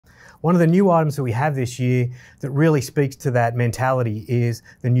One of the new items that we have this year that really speaks to that mentality is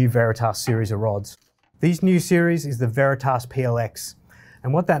the new Veritas series of rods. These new series is the Veritas PLX.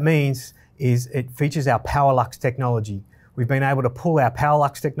 And what that means is it features our Powerlux technology. We've been able to pull our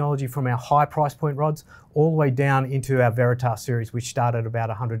Powerlux technology from our high price point rods all the way down into our Veritas series, which start at about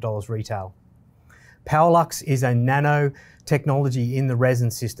 $100 retail. Powerlux is a nano technology in the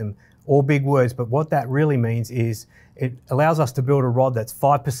resin system. All big words, but what that really means is it allows us to build a rod that's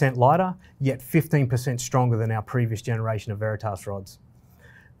 5% lighter, yet 15% stronger than our previous generation of Veritas rods.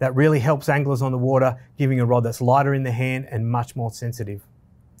 That really helps anglers on the water, giving a rod that's lighter in the hand and much more sensitive.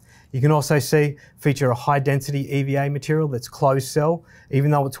 You can also feature a high density EVA material that's closed cell. Even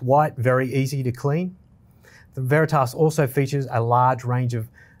though it's white, very easy to clean. The Veritas also features a large range of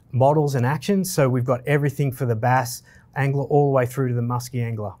models and actions, so we've got everything for the bass angler all the way through to the musky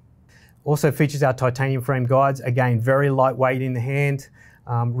angler. Also features our titanium frame guides, again very lightweight in the hand,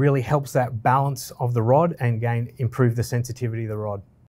 really helps that balance of the rod and again improve the sensitivity of the rod.